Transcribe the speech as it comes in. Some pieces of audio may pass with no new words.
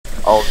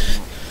Oh,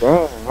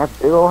 dang, that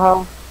big old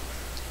house?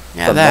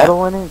 Yeah, The that.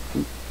 metal in it?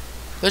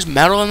 There's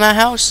metal in that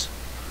house?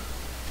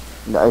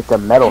 No, it's a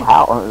metal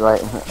house.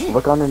 Like,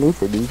 look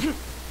underneath it, dude.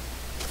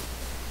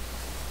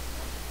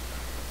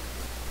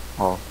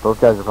 Oh, those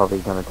guys are probably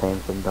gonna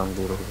tame some dung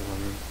beetles or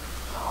something.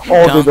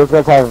 Oh, Dung. dude, those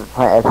guys have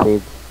plant X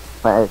seeds.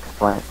 Plant X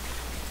plant.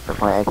 Or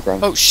plant X thing.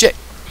 Oh shit!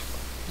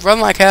 Run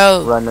like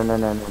hell! Run, no.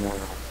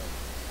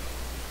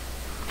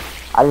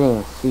 I didn't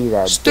even see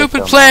that.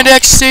 Stupid Plant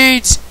X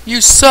seeds!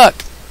 You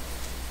suck!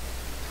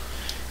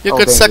 You Oh,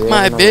 could thank suck you.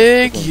 my No,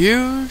 big, okay.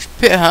 huge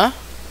pit, huh?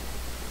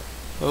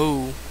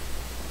 Oh.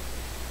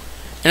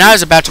 And I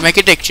was about to make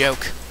a dick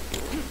joke.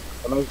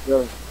 Somebody's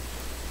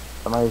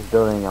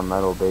building a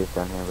metal base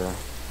down here, bro.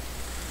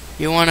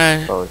 You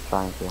wanna So I was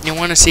trying to. you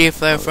wanna see if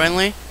they're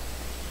friendly?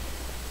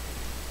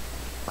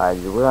 Alright,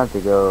 we're gonna have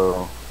to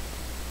go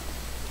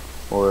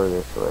over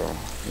this way.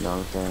 You know what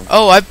I'm saying?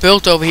 Oh, I've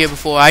built over here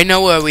before. I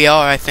know where we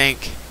are, I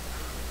think.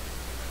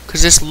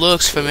 Cause this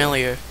looks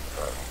familiar.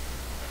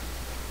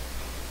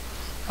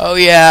 Oh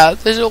yeah,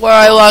 this is where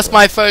I lost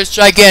my first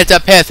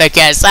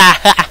Gigantopithecus.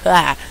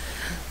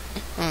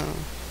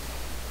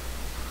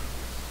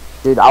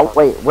 Dude,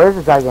 wait, where's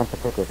the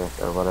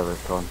Gigantopithecus or whatever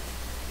it's called?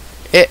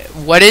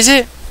 What is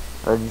it?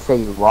 Or did you say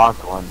you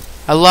lost one?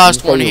 I lost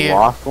Did you one say you here.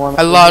 lost one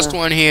I over lost here?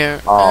 one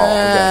here. Oh,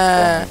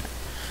 okay.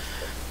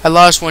 I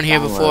lost one here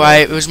Don't before.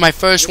 worry. It was my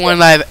first one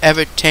that I've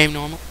ever tamed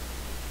normal.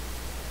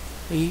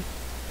 Yeah,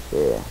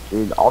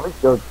 dude, all these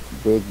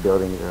big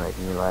buildings are like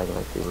lagging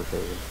like super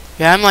crazy.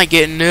 Yeah, I'm like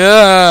getting no.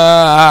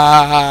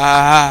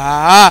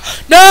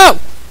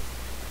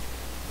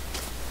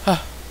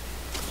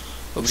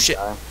 Oh shit.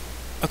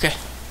 Okay.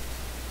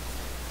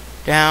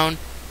 Down.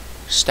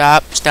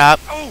 Stop.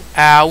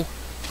 Ow.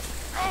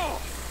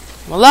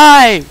 I'm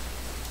alive.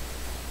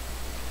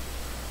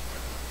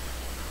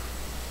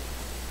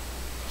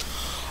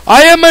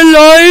 I am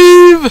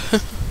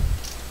alive.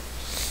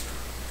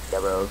 Yeah,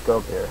 bro, let's go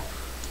up here.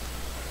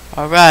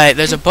 Alright,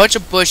 there's a bunch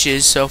of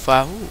bushes so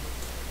far. Ooh.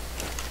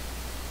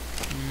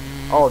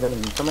 Oh,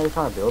 then somebody's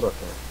trying to build up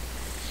here.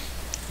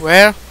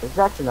 Where? This is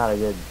actually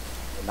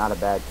not a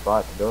bad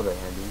spot to build it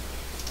here, dude.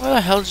 Where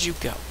the hell did you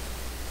go?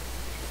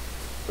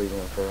 What are you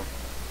gonna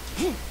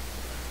say?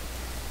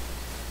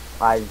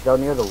 Alright, go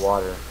near the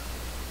water.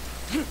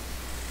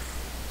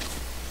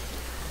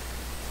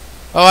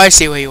 Oh, I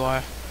see where you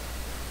are.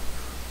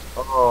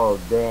 Oh,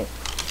 dang.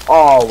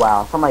 Oh,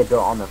 wow. Somebody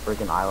built on the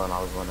freaking island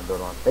I was going to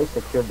build on. They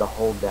secured the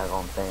whole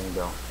daggone thing,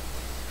 though.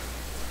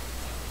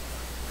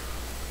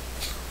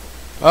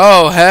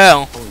 Oh,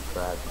 hell. Holy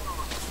crap.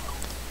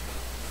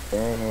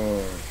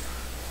 Dang.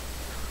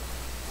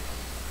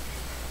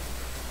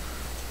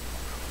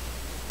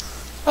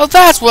 Oh,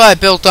 that's what I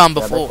built on Yeah,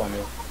 that's before. on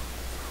you.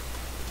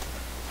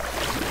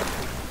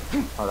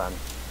 Hold on.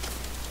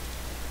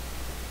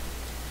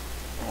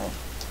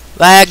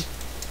 Lag.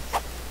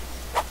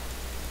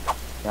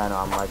 Yeah, I know,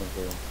 I'm lagging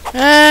too.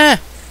 Ah.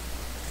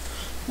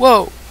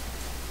 Whoa.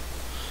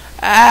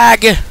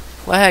 Ag.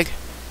 Lag.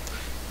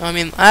 I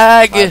mean,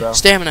 lag. Alright, bro.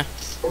 Stamina.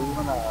 What do you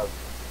want to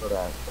build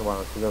at? Come on,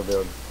 let's go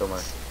build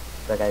somewhere.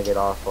 I gotta get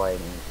off like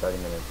in 30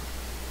 minutes.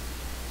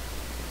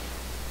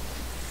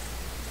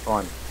 Come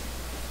on.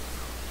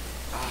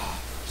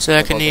 So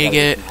I need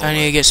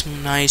to get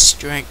some nice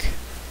drink.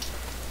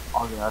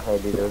 Oh, yeah, okay,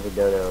 dude, there's a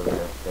dodo over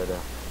there. Dodo.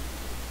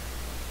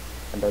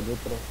 And dodo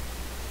today?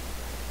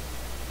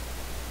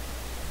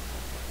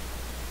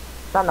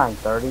 It's not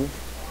 9:30.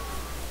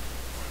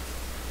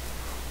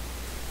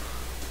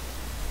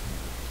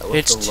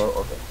 It's the low?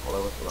 Okay, hold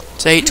on, what's the low?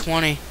 It's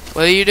 8:20.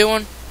 What are you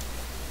doing?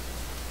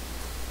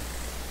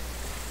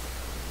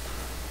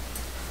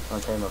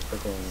 Want to tame a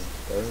freaking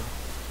bird?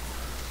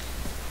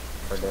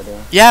 Or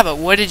dodo? Yeah, but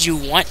what did you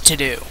want to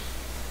do?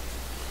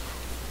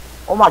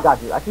 Oh my god,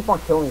 dude, I keep on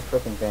killing these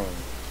freaking things.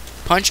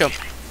 Punch him.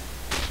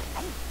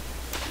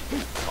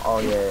 Oh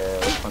yeah,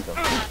 let's punch them.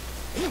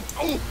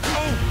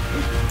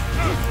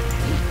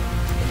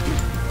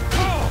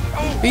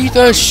 Beat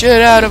the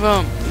shit out of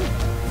him.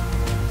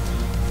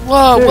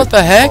 Whoa, Dude. what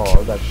the heck?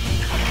 Oh, that's...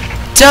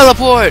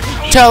 Teleport!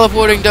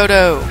 Teleporting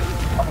dodo.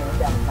 Okay,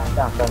 down.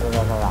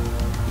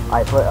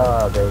 Alright, put,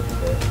 base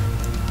there.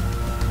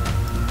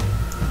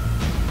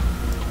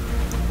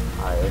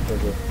 Alright, let's do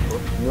this.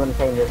 You wanna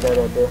tame this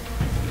dodo too?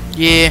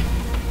 Yeah.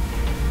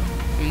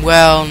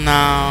 Well,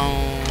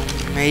 no.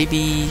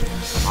 Maybe.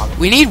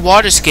 We need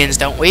water skins,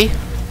 don't we?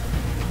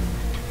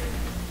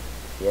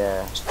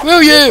 Yeah.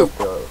 Screw you!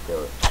 Kill it.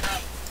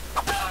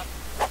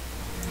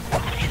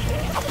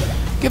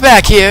 Get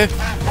back here.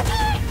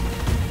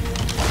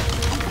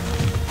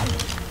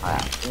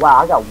 Alright. Wow,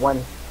 I got one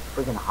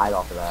freaking hide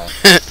off of that.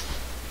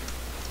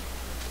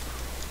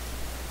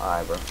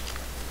 Alright, bro.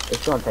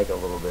 It's gonna take a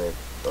little bit,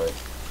 but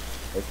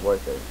it's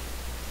worth it.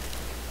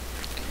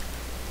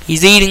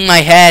 He's eating my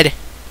head.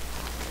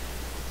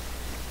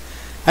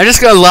 I'm just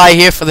gonna lie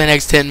here for the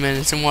next 10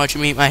 minutes and watch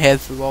him eat my head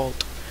through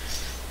Vault.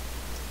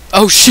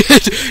 Oh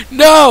shit!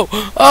 No!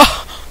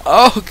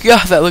 Oh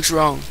god, that looks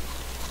wrong.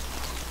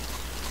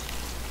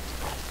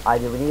 Alright,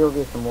 dude, we need to go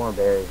get some more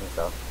berries and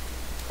stuff.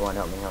 Come on,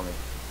 help me.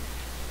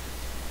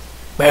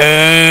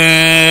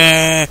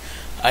 Bah!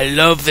 I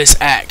love this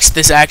axe.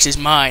 This axe is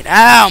mine.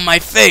 Ow, my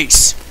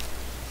face!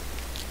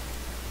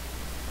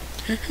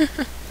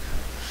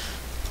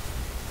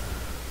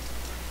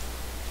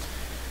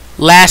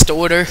 Last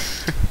order.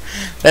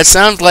 That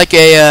sounds like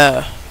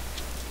a,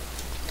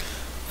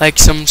 like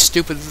some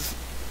stupid,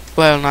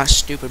 well, not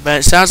stupid, but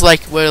it sounds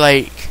like we're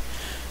like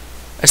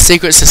a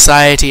secret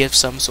society of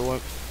some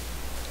sort.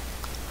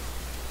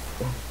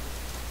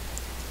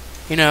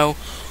 You know,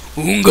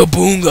 Oonga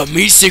Boonga,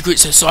 me secret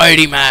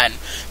society man.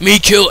 Me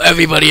kill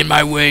everybody in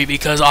my way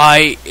because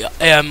I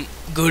am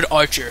good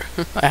archer.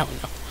 I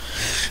don't know.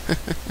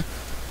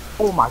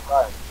 Oh my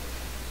god.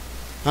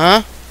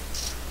 Huh?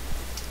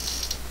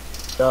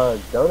 The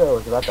dodo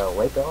was about to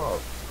wake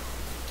up.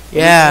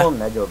 Yeah. We need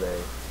more medjo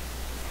berries.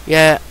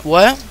 Yeah.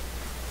 What?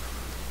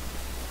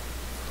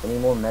 We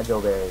need more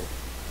medjo berries.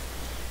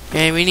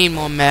 Yeah, we need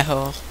more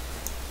metal.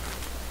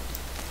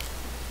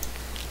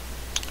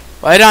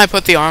 Why didn't I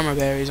put the armor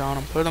berries on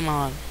him? Put them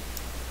on.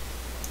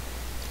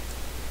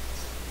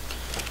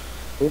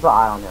 Keep an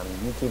eye on him.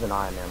 You keep an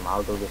eye on him.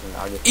 I'll go get some.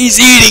 He's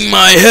eating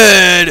my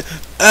head!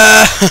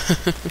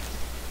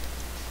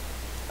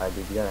 Alright,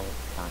 dude, you gotta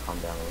kind of calm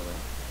down a little bit.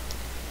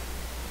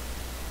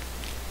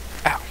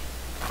 Ow.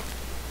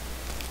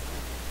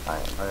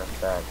 Alright, matter of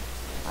fact,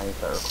 I need to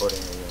start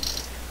recording again.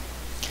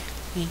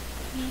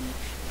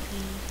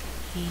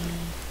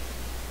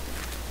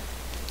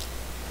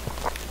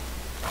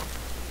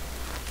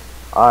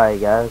 Alright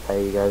guys, how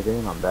you guys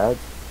doing? I'm back.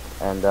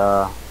 And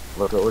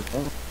look what we're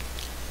doing.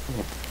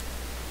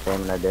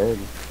 Same I did.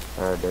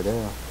 Or did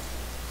it.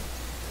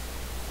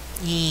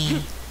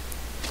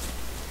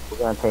 We're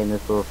gonna take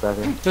this little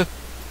second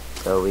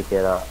so we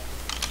could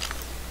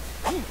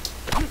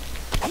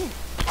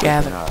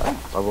Gather.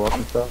 level up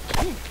and stuff.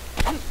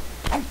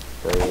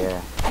 So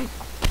yeah.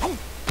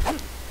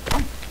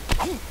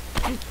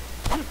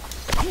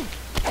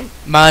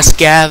 Must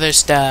gather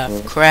stuff.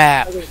 Yeah.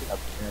 Crap.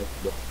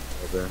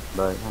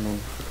 But I mean,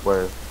 it's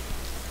worth.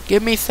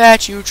 Give me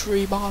thatch, you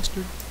tree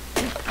bastard.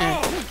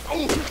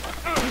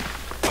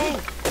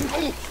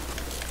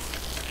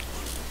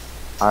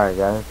 Alright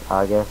guys,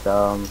 I guess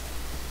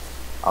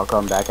I'll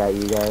come back at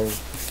you guys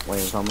when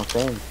it's almost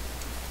in.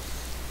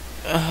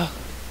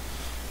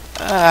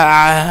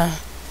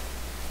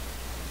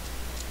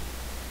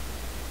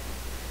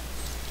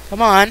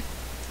 Come on.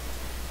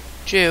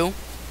 Chew.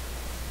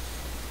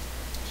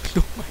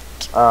 Oh my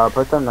god.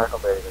 Put some narco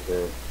berries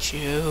into it.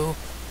 Chew.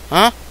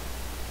 Huh?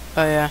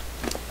 Oh yeah.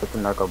 Put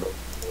some narco berries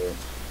into it.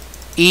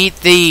 Eat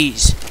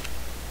these.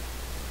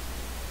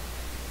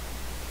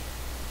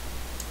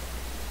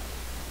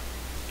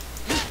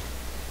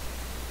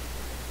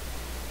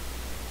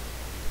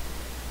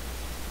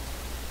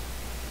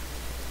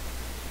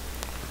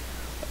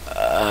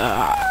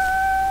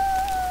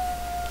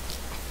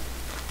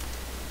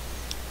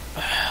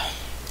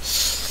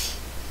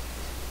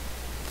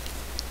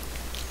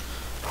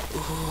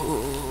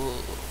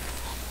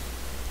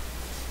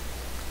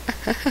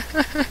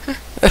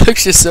 That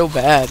looks just so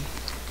bad.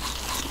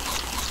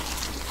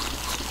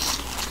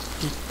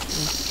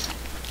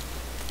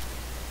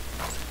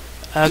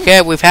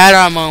 Okay, we've had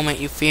our moment,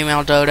 you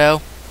female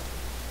dodo.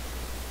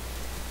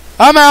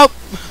 I'm out!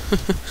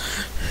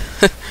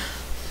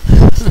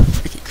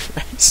 Freaking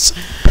Christ.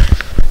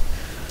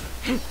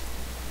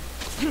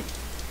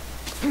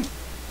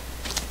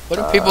 What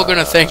are people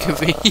gonna think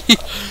of me?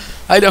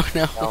 I don't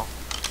know. No.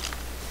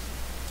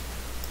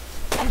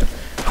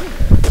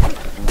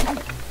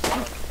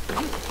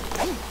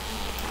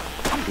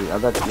 Dude, I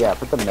got yeah,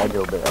 put the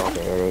medjo berry.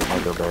 Okay, it ain't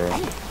medjo berry.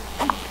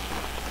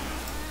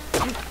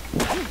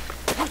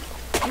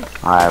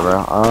 Alright, bro.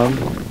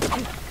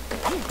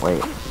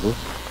 Wait. This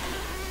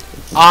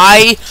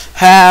I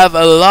have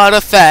a lot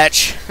of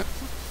thatch.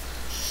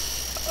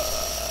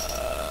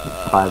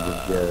 hive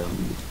is good.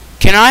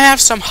 Can I have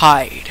some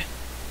hide?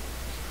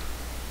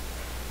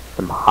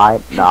 Some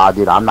hide? Nah,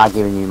 dude, I'm not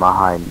giving you my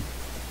hide.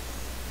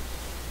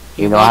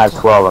 You know I have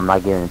 12. I'm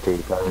not giving it to you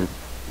because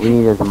we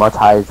need as much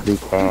hide as we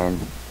can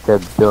to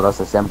build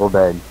us a simple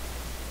bed.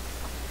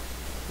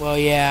 Well,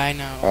 yeah, I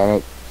know. And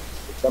it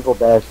simple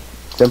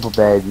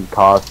bed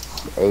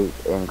costs 8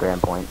 in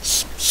Grand Point.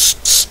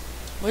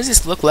 What does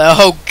this look like?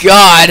 Oh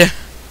God!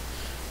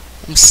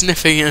 I'm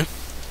sniffing it.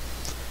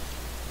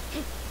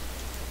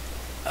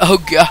 Oh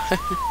God!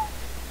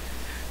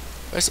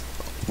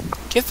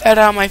 Get that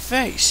out of my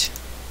face!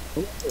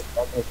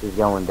 This is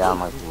going down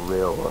like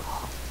real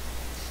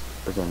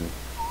freaking.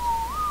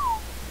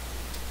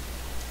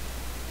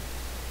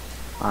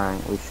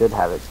 Alright, we should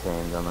have it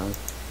tamed almost.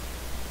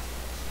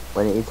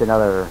 When it eats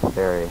another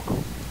berry.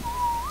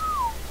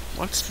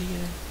 What's the?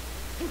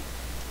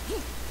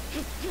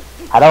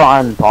 How do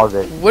I unpause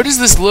it? What does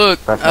this look?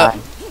 Press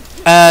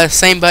 9.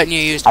 Same button you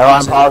used to How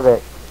pause do I unpause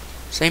it?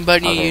 Same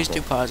button you Okay, used okay.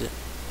 to pause it.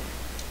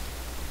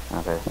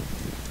 Okay.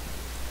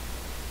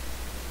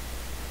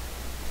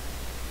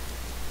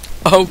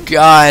 Oh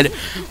God!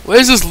 What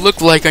does this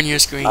look like on your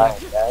screen? Alright,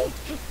 guys.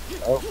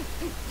 Oh.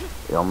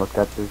 We almost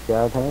got this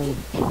guy's head.